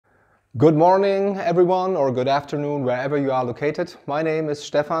Good morning, everyone, or good afternoon, wherever you are located. My name is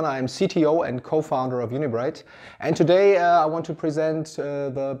Stefan. I am CTO and co-founder of Unibright. And today I want to present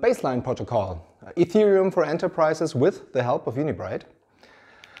the baseline protocol, Ethereum for Enterprises, with the help of Unibright.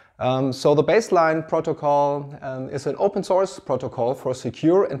 So the baseline protocol is an open source protocol for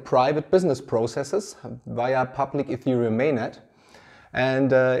secure and private business processes via public Ethereum Mainnet.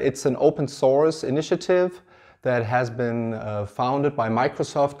 And it's an open source initiative that has been founded by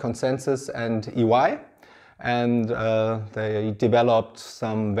Microsoft, ConsenSys, and EY. And they developed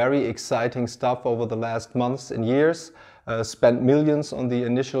some very exciting stuff over the last months and years, spent millions on the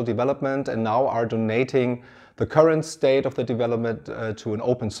initial development, and now are donating the current state of the development to an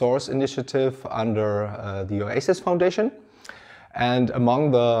open source initiative under the Oasis Foundation. And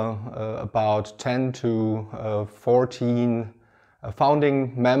among the about 10 to 14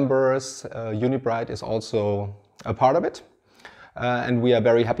 founding members, Unibright is also a part of it, and we are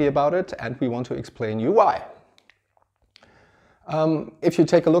very happy about it, and we want to explain you why. If you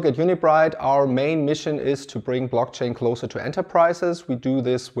take a look at Unibright, our main mission is to bring blockchain closer to enterprises. We do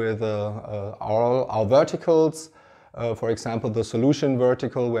this with all our verticals, for example, the solution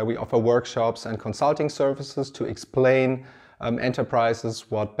vertical, where we offer workshops and consulting services to explain enterprises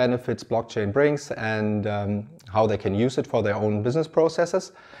what benefits blockchain brings and how they can use it for their own business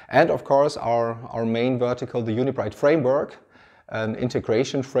processes. And of course, our main vertical, the Unibright Framework, an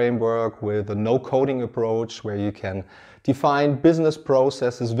integration framework with a no-coding approach where you can define business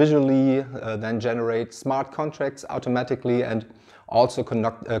processes visually, then generate smart contracts automatically, and also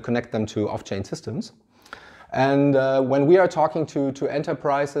connect them to off-chain systems. And when we are talking to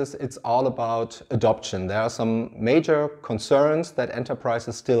enterprises, it's all about adoption. There are some major concerns that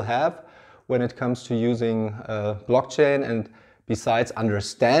enterprises still have when it comes to using blockchain, and besides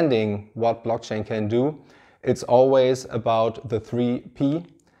understanding what blockchain can do, it's always about the 3P,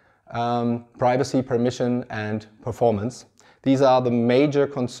 privacy, permission, and performance. These are the major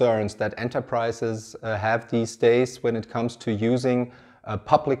concerns that enterprises have these days when it comes to using a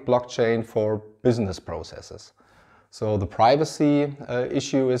public blockchain for business processes. So the privacy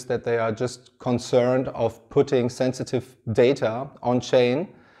issue is that they are just concerned of putting sensitive data on chain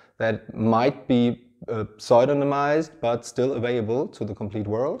that might be pseudonymized but still available to the complete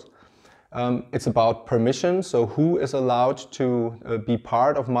world. It's about permission, so who is allowed to be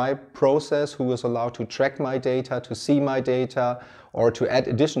part of my process, who is allowed to track my data, to see my data, or to add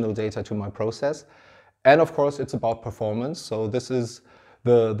additional data to my process. And of course, it's about performance. So this is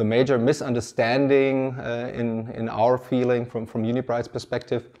the major misunderstanding in our feeling from Unibright's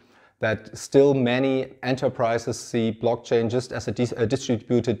perspective, that still many enterprises see blockchain just as a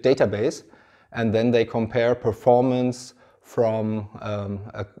distributed database, and then they compare performance from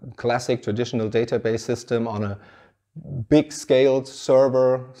a classic traditional database system on a big scaled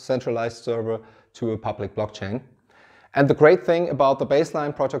server, centralized server, to a public blockchain. And the great thing about the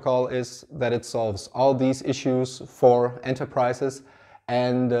baseline protocol is that it solves all these issues for enterprises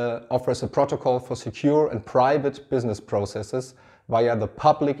and offers a protocol for secure and private business processes via the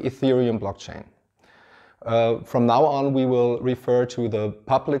public Ethereum blockchain. From now on, we will refer to the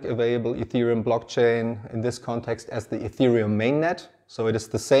public available Ethereum blockchain in this context as the Ethereum Mainnet. So it is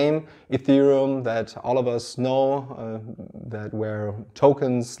the same Ethereum that all of us know, that where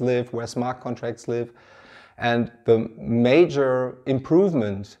tokens live, where smart contracts live. And the major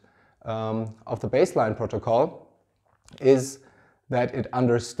improvement of the baseline protocol is that it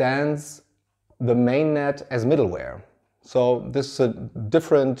understands the mainnet as middleware. So this is a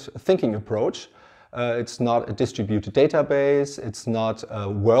different thinking approach. It's not a distributed database, it's not a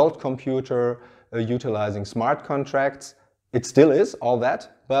world computer utilizing smart contracts. It still is all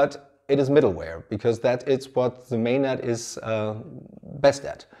that, but it is middleware, because that is what the mainnet is best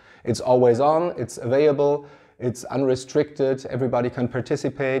at. It's always on, it's available, it's unrestricted, everybody can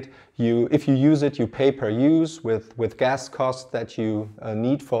participate. If you use it, you pay per use with gas costs that you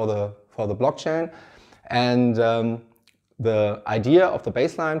need for the blockchain. And the idea of the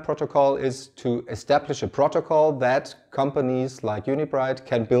baseline protocol is to establish a protocol that companies like Unibright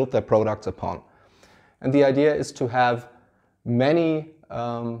can build their products upon. And the idea is to have many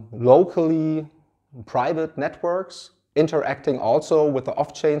locally private networks interacting also with the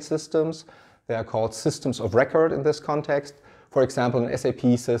off-chain systems. They are called systems of record in this context. For example, an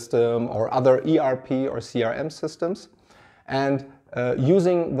SAP system or other ERP or CRM systems. And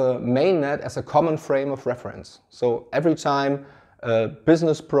using the mainnet as a common frame of reference. So every time a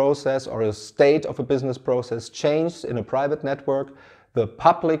business process or a state of a business process changes in a private network, the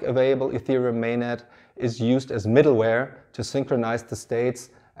public available Ethereum mainnet is used as middleware to synchronize the states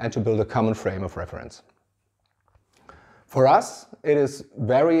and to build a common frame of reference. For us, it is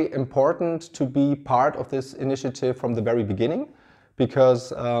very important to be part of this initiative from the very beginning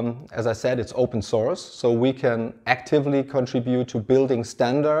because, as I said, it's open source, so we can actively contribute to building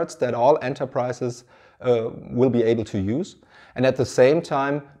standards that all enterprises will be able to use, and at the same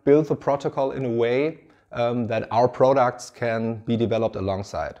time build the protocol in a way that our products can be developed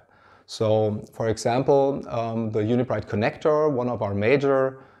alongside. So, for example, the Unibright connector, one of our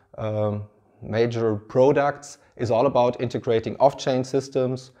major products, is all about integrating off-chain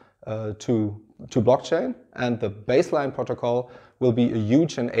systems to blockchain, and the baseline protocol will be a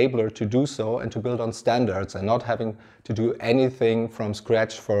huge enabler to do so and to build on standards and not having to do anything from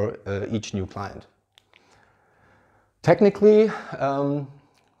scratch for each new client. Technically,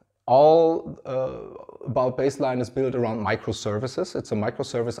 all about baseline is built around microservices. It's a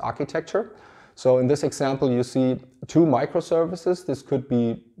microservice architecture. So in this example, you see two microservices. This could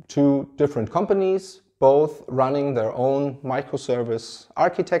be two different companies, both running their own microservice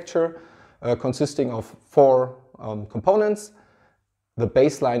architecture, consisting of four components. The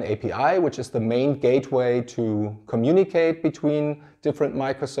baseline API, which is the main gateway to communicate between different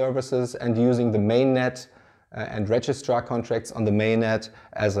microservices, and using the mainnet and registrar contracts on the mainnet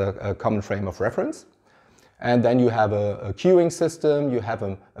as a common frame of reference. And then you have a queuing system, you have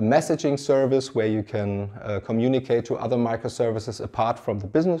a messaging service where you can communicate to other microservices apart from the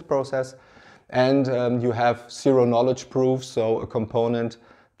business process. And you have zero knowledge proof, so a component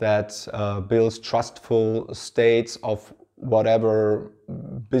that builds trustful states of whatever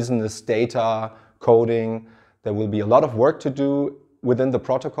business data, coding. There will be a lot of work to do within the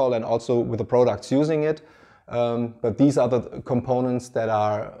protocol and also with the products using it. But these are the components that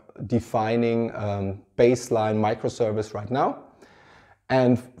are defining baseline microservice right now.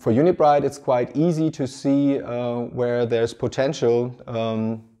 And for Unibright, it's quite easy to see where there's potential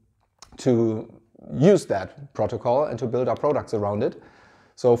to use that protocol and to build our products around it.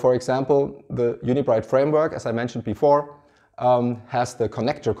 So for example, the Unibright Framework, as I mentioned before, has the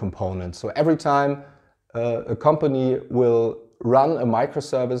connector component. So every time a company will run a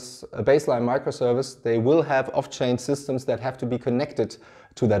microservice, a baseline microservice, they will have off-chain systems that have to be connected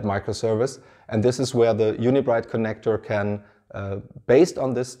to that microservice. And this is where the Unibright connector can, based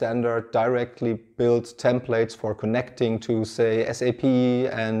on this standard, directly build templates for connecting to, say, SAP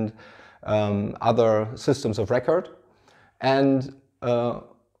and other systems of record. And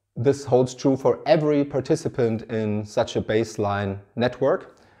this holds true for every participant in such a baseline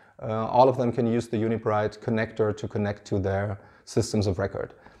network. All of them can use the Unibright connector to connect to their systems of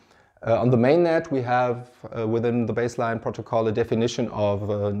record. On the mainnet, we have within the baseline protocol a definition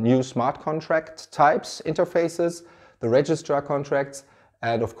of new smart contract types, interfaces, the registrar contracts,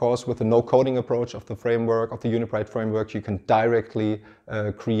 and of course with the no-coding approach of the framework, of the Unibright framework, you can directly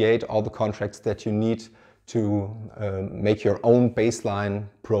create all the contracts that you need to make your own baseline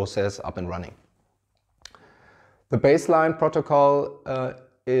process up and running. The baseline protocol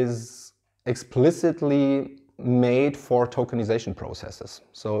is explicitly made for tokenization processes.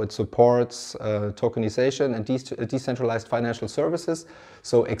 So it supports tokenization and decentralized financial services.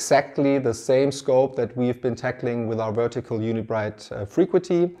 So exactly the same scope that we've been tackling with our vertical Unibright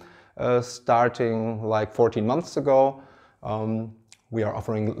Frequency starting like 14 months ago. We are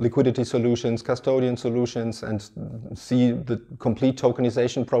offering liquidity solutions, custodian solutions, and see the complete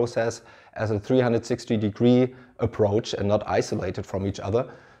tokenization process as a 360-degree approach and not isolated from each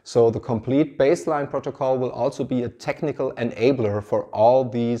other. So the complete baseline protocol will also be a technical enabler for all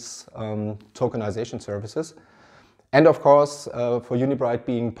these tokenization services. And of course, for Unibright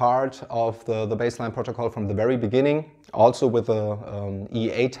being part of the baseline protocol from the very beginning, also with the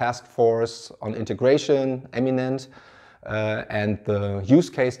EA task force on integration, eminent, and the use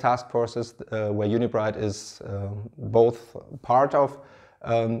case task forces where Unibright is both part of,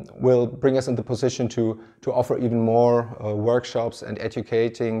 will bring us in the position to offer even more workshops and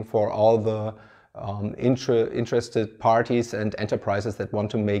educating for all the interested parties and enterprises that want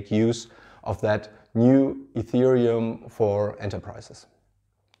to make use of that new Ethereum for enterprises.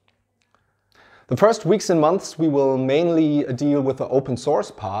 The first weeks and months we will mainly deal with the open source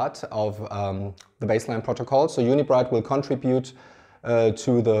part of the baseline protocol. So Unibright will contribute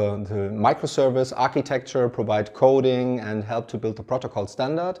to the microservice architecture, provide coding and help to build the protocol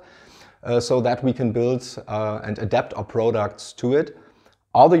standard so that we can build and adapt our products to it.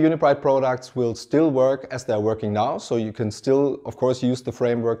 All the Unibright products will still work as they're working now, so you can still, of course, use the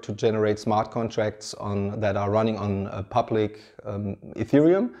framework to generate smart contracts that are running on public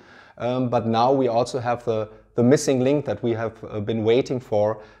Ethereum. But now we also have the missing link that we have been waiting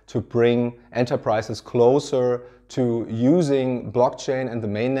for to bring enterprises closer to using blockchain and the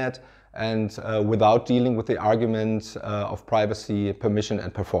mainnet and without dealing with the argument of privacy, permission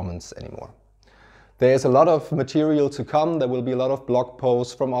and performance anymore. There's a lot of material to come. There will be a lot of blog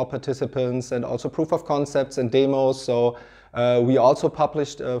posts from all participants and also proof of concepts and demos. So we also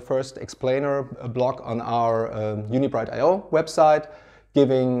published a first explainer blog on our Unibright.io website,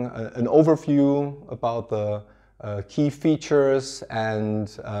 giving an overview about the key features and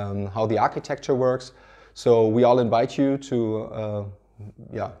how the architecture works. So we all invite you to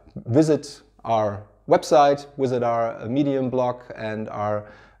visit our website, visit our Medium blog and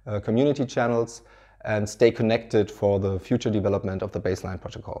our community channels, and stay connected for the future development of the Baseline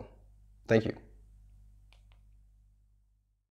protocol. Thank you.